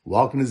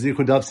Welcome to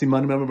Zichron Daf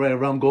Siman Member by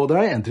Aram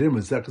Goldar, and today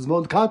we're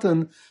Moed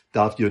Katan,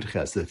 Daf Yod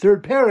Ches. The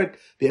third parak,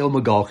 the El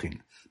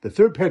Magalchin. The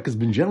third parak has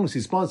been generously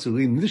sponsored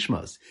by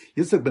Nishmas,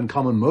 Yitzchak ben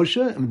Kalman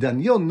Moshe, and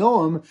Daniel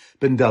Noam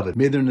ben David.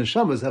 May their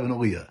neshamas have an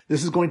aliyah.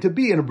 This is going to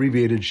be an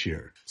abbreviated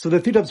shir. So the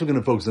three topics we're going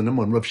to focus on.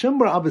 Number one, Rav Shem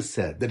bar Abba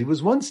said that he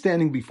was once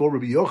standing before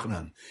Rabbi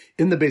Yochanan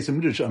in the base of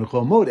Midrash on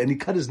Chol Moed, and he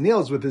cut his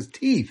nails with his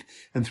teeth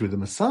and threw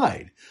them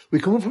aside. We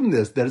come from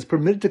this that it's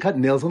permitted to cut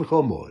nails on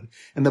Chol Moed,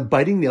 and the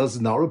biting nails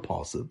is not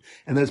repulsive,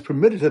 and that it's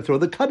permitted to throw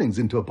the cuttings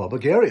into a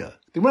public area.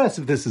 The Gemara asks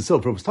if this is so.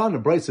 For it was taught in a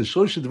brisa,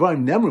 Shlosh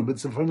Dvarim Nemru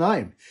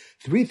B'Tzifranaim.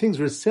 Three things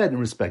were said in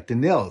respect to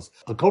nails: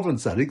 a kovran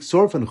tzaddik,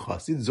 sorf and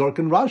chasid, zork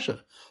and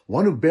rasha.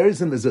 One who buries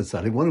them is a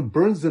tzaddik, one who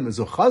burns them is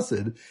a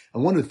chasid,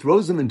 and one who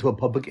throws them into a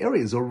public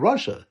area is a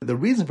rasha. The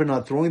reason for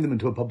not throwing them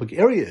into a public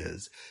area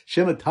is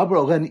Shema Tabar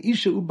Oren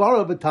Isha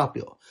Ubara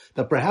V'Tapil,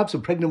 that perhaps a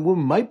pregnant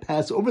woman might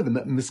pass over them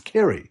and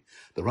miscarry.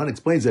 The Ran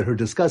explains that her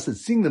disgust at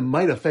seeing them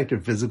might affect her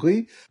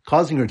physically,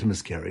 causing her to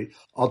miscarry.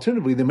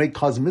 Alternatively, they might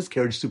cause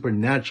miscarriage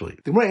supernaturally.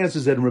 The Gemara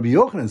answers that in Rabbi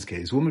Yochanan's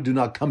case, women do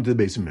not come to the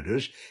base of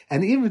Midrash,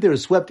 and even if they are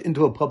swept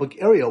into a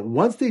public area,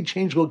 once they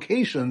change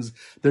locations,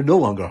 they're no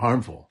longer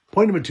harmful.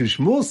 Point number two,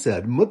 Shmuel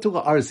said,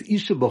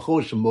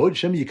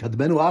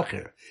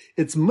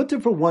 it's mutter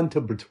for one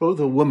to betroth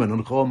a woman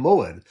on Chol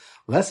Moed,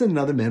 lest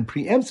another man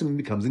preempts him and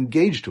becomes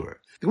engaged to her.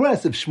 The Gemara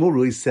asks if Shmuel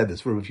really said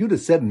this. For if Yehuda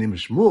said in the name of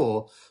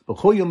Shmuel,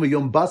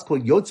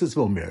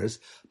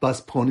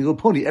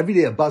 every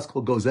day a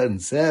baskol goes out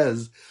and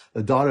says,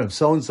 the daughter of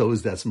so-and-so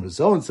is destined for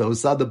so-and-so,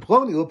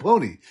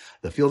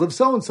 the field of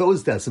so-and-so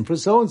is destined for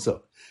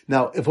so-and-so.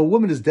 Now, if a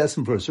woman is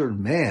destined for a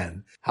certain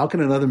man, how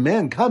can another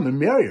man come and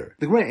marry her?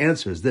 The Gemara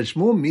answers that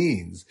Shmuel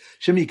means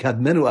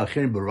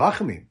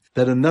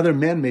that another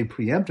man may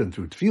preempt him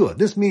through tefillah.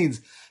 This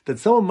means that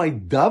someone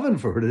might daven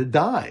for her to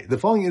die. The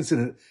following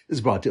incident is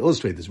brought to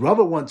illustrate this.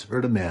 Rava once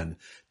heard a man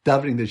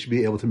davening that she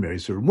be able to marry a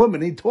certain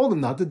woman, and he told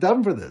him not to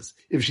daven for this.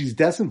 If she's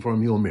destined for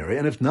him, he will marry,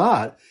 and if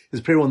not,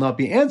 his prayer will not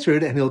be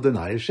answered, and he'll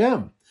deny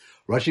Hashem.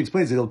 Rashi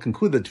explains that he'll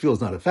conclude that tefillah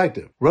is not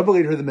effective. Rava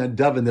later heard the man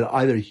daven that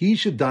either he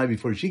should die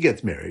before she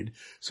gets married,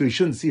 so he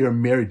shouldn't see her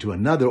married to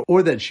another,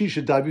 or that she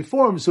should die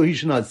before him, so he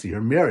should not see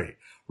her marry.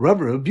 Rav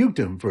rebuked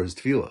him for his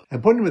tefillah.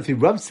 And point number three,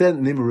 Rav said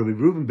in the name of Rabbi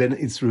Reuven ben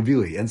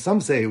Itzravili, and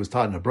some say it was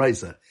taught in a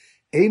brisa,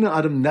 Eina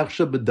adam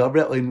nechsha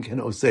b'davre elim ken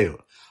oseu.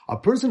 A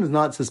person is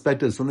not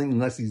suspected of something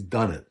unless he's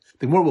done it.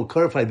 The Gemara will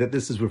clarify that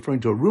this is referring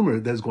to a rumor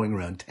that is going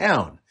around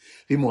town.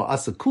 Vimo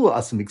asa kula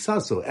asa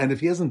miksaso, and if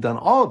he hasn't done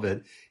all of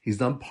it, he's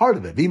done part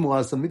of it. Vimo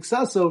asa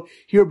miksaso,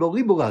 here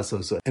b'libo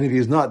lasoso, and if he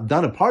has not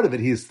done a part of it,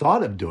 he has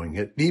thought of doing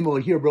it.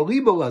 Vimo here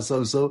b'libo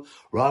lasoso,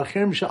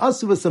 ra'achem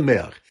sha'asu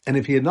v'sameach, and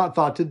if he had not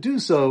thought to do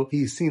so,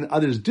 he's seen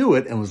others do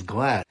it and was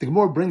glad. The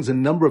Gemara brings a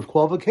number of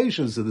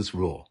qualifications to this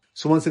rule.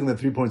 So once again, the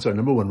 3 points are: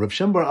 number one, Rav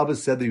Shem bar Abba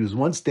said that he was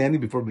once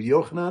standing before Rabbi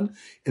Yochanan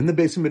in the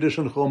base of Midrash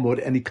on Chol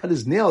Moed, and he cut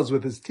his nails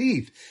with his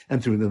teeth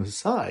and threw them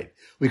aside.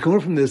 We can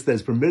learn from this that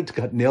it's permitted to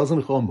cut nails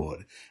on Chol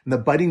Moed, and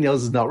that biting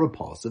nails is not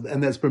repulsive,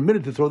 and that it's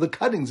permitted to throw the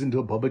cuttings into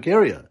a public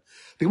area.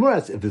 The Gemara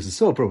asks if this is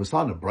so. For it was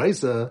taught in a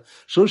brisa,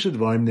 Shlosh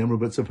Dvarim Nemru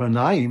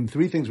B'Tzifranaim,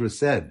 three things were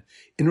said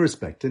in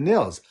respect to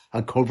nails: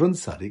 a kovran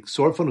tzaddik,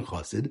 sorf and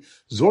chasid,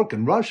 zork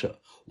and rasha.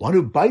 One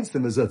who bites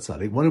them is a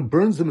tzaddik, one who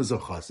burns them is a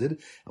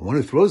chasid, and one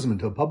who throws them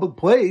into a public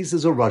place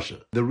is a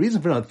rasha. The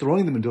reason for not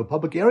throwing them into a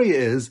public area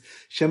is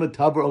Shema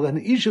Tabar Olen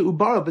Isha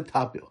Ubara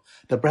V'Tapil,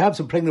 that perhaps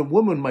a pregnant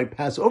woman might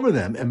pass over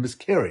them and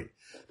miscarry.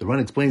 The Ran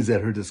explains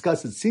that her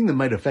disgust at seeing them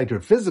might affect her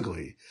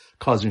physically,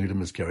 causing her to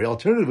miscarry.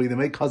 Alternatively, they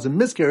might cause a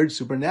miscarriage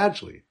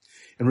supernaturally.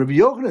 In Rabbi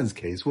Yochanan's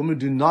case, women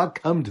do not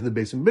come to the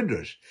base of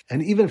Midrash,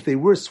 and even if they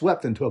were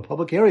swept into a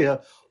public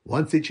area,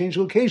 once they change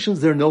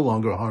locations, they're no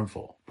longer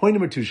harmful. Point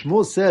number two,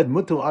 Shmuel said,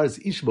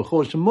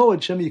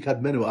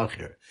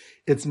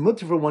 it's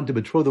mutter for one to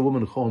betroth a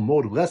woman Chol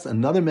Moed, lest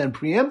another man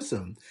preempts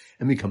him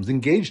and becomes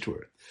engaged to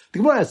her. The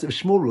Gemara asks if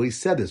Shmuel really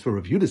said this. For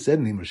Rav Yehuda said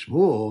in the name of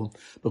Shmuel,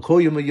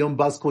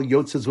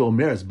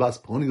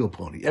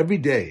 every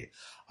day,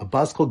 a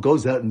baskol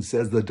goes out and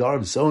says the daughter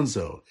of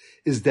so-and-so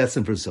is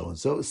destined for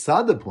so-and-so,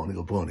 sada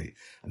poni,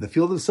 and the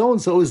field of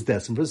so-and-so is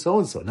destined for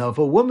so-and-so. Now, if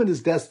a woman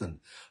is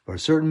destined for a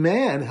certain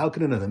man, how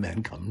can another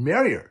man come and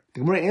marry her? The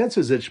Gemara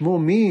answers that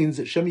Shmuel means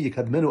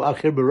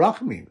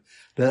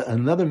that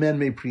another man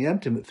may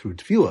preempt him through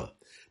tefillah.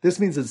 This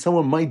means that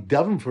someone might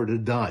daven for her to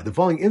die. The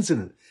following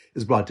incident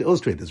is brought to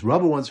illustrate this.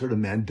 Rava once heard a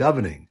man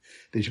davening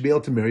they should be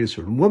able to marry a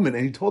certain woman,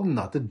 and he told him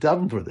not to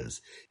daven for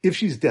this. If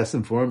she's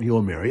destined for him, he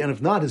will marry, and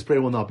if not, his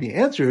prayer will not be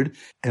answered,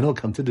 and he'll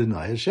come to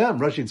deny Hashem.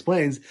 Rashi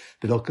explains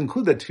that he'll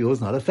conclude that tefillah is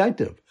not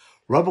effective.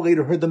 Rava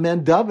later heard the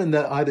man daven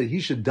that either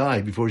he should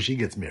die before she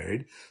gets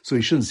married, so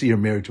he shouldn't see her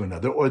married to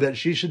another, or that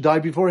she should die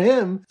before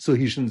him, so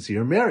he shouldn't see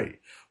her marry.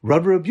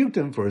 Rava rebuked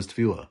him for his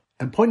tefillah.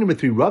 And point number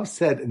three, Rav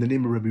said in the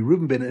name of Rabbi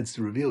Reuven ben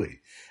Itzravili,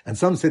 and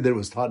some say that it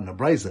was taught in a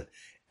brisa,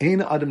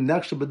 Ein adam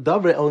nechsha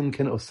b'davre elim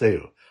ken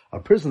oseu. A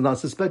person is not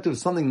suspected of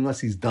something unless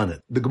he's done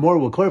it. The Gemara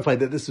will clarify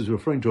that this is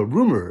referring to a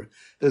rumor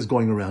that is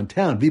going around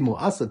town. Vimo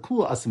asa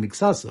kula asa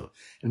miksaso.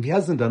 And if he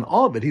hasn't done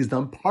all of it, he's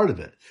done part of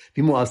it.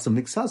 Vimo asa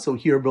miksaso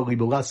here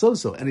b'libo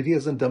lasoso. And if he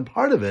hasn't done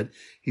part of it,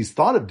 he's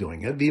thought of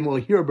doing it. Vimo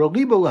here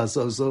b'libo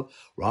lasoso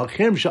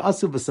ra'achem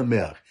sha'asu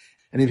v'sameach.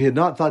 And if he had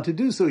not thought to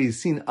do so,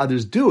 he's seen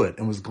others do it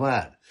and was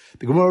glad.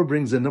 The Gemara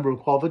brings a number of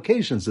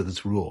qualifications to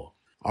this rule.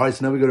 All right,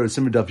 so now we go to our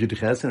Simmer Daf Yud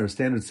Ches, and our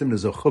standard Simmer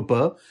is a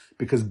chuppah,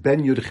 because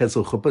Ben Yud Ches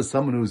al chuppah,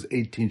 someone who's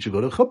 18 should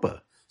go to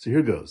chuppah. So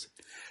here goes.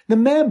 The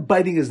man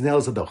biting his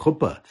nails at the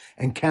chuppah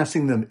and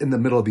casting them in the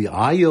middle of the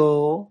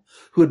aisle,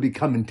 who had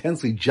become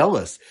intensely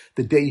jealous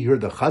the day he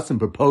heard the chassan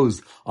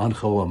propose on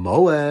Chol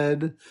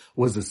Moed,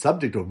 was the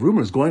subject of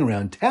rumors going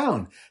around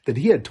town that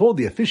he had told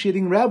the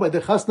officiating rabbi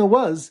the chasna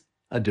was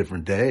a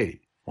different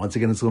day. Once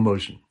again in slow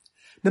motion.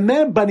 The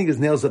man biting his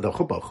nails at the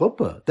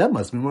chuppah, that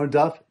must be more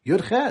Daf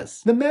Yud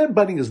Ches. The man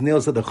biting his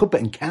nails at the chuppah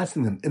and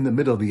casting them in the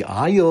middle of the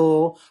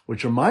aisle,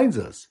 which reminds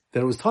us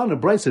that it was taught in a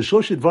brisa,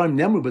 Shosh Dvarim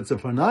Nemru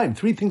B'Tzafarnaim,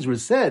 3 things were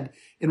said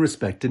in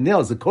respect to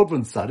nails. The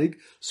Korban Tzadik,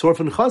 Sorf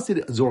and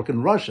Chassid, Zork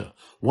and Rasha.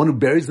 One who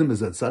buries them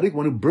is a Tzadik,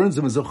 one who burns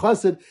them is a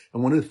Chassid,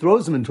 and one who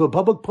throws them into a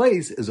public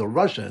place is a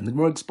Rasha. And the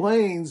Gemara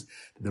explains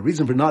that the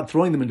reason for not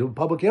throwing them into a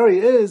public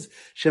area is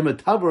Shema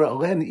Tavra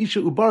Alen Isha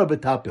Ubara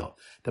Betapil,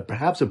 that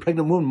perhaps a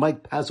pregnant woman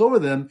might pass over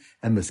them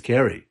and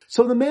miscarry.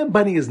 So the man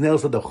biting his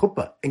nails at the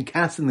chuppah and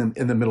casting them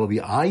in the middle of the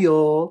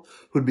aisle,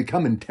 who had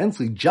become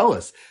intensely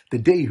jealous the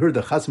day he heard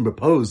the chassan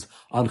propose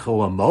on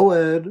Chol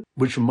Moed,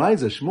 which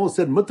reminds us, Shmuel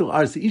said, Mutter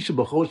arsi isha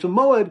b'chol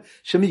Moed,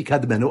 shemi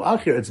kadmenu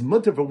achir. It's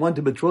mutter for one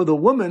to betroth a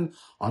woman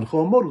on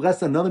Chol Moed,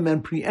 lest another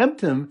man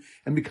preempt him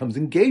and becomes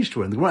engaged to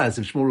her. And the Gemara asks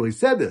if Shmuel really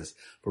said this.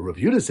 But Rav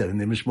Yehuda said, in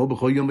the Shmuel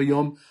b'chol yom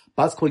v'yom,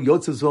 bas kol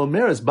yotzes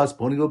v'omeres, bas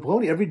poni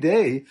v'poni. Every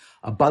day,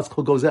 a bas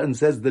kol goes out and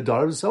says, the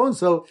daughter of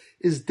so-and-so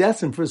is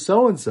destined for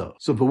so-and-so.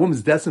 So if a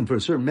woman's destined for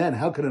a certain man,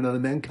 how could another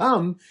man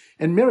come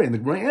and marry? And the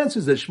Gemara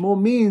answers that Shmuel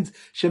means,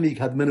 shemi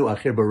kadmenu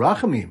acher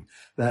barachamim,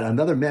 that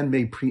another man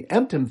may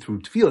preempt him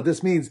through tefillah.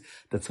 This means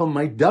that someone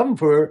might daven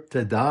for her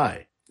to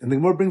die. And the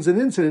Gemara brings an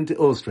incident to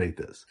illustrate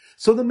this.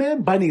 So the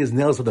man biting his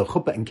nails at the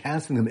chuppah and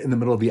casting them in the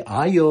middle of the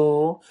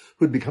aisle,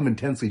 who had become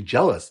intensely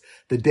jealous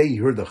the day he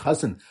heard the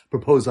chassan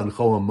propose on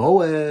Chol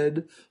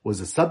Moed, was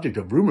the subject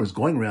of rumors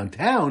going around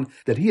town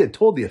that he had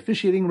told the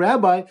officiating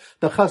rabbi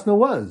the chasna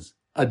was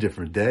a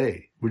different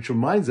day. Which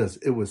reminds us,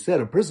 it was said,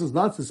 a person is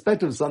not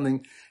suspected of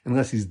something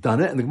unless he's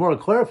done it. And the Gemara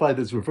clarified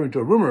that it's referring to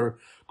a rumor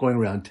going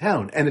around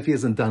town. And if he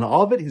hasn't done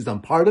all of it, he's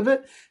done part of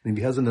it. And if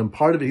he hasn't done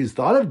part of it, he's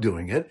thought of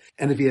doing it.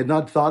 And if he had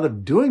not thought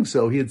of doing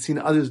so, he had seen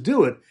others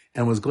do it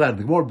and was glad.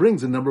 The Gemara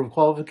brings a number of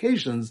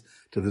qualifications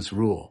to this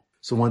rule.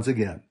 So once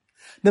again,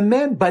 the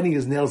man biting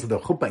his nails at the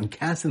chuppah and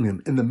casting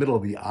them in the middle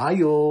of the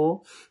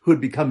aisle, who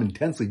had become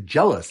intensely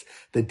jealous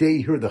the day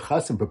he heard the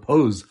chassan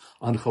propose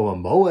on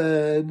Chol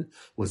Moed,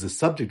 was the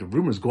subject of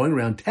rumors going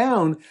around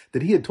town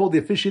that he had told the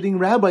officiating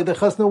rabbi the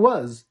chasna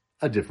was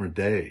a different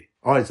day.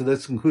 All right, so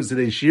that concludes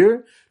today's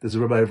shir. This is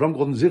Rabbi Avram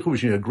Golden Zichu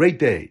wishing you a great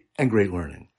day and great learning.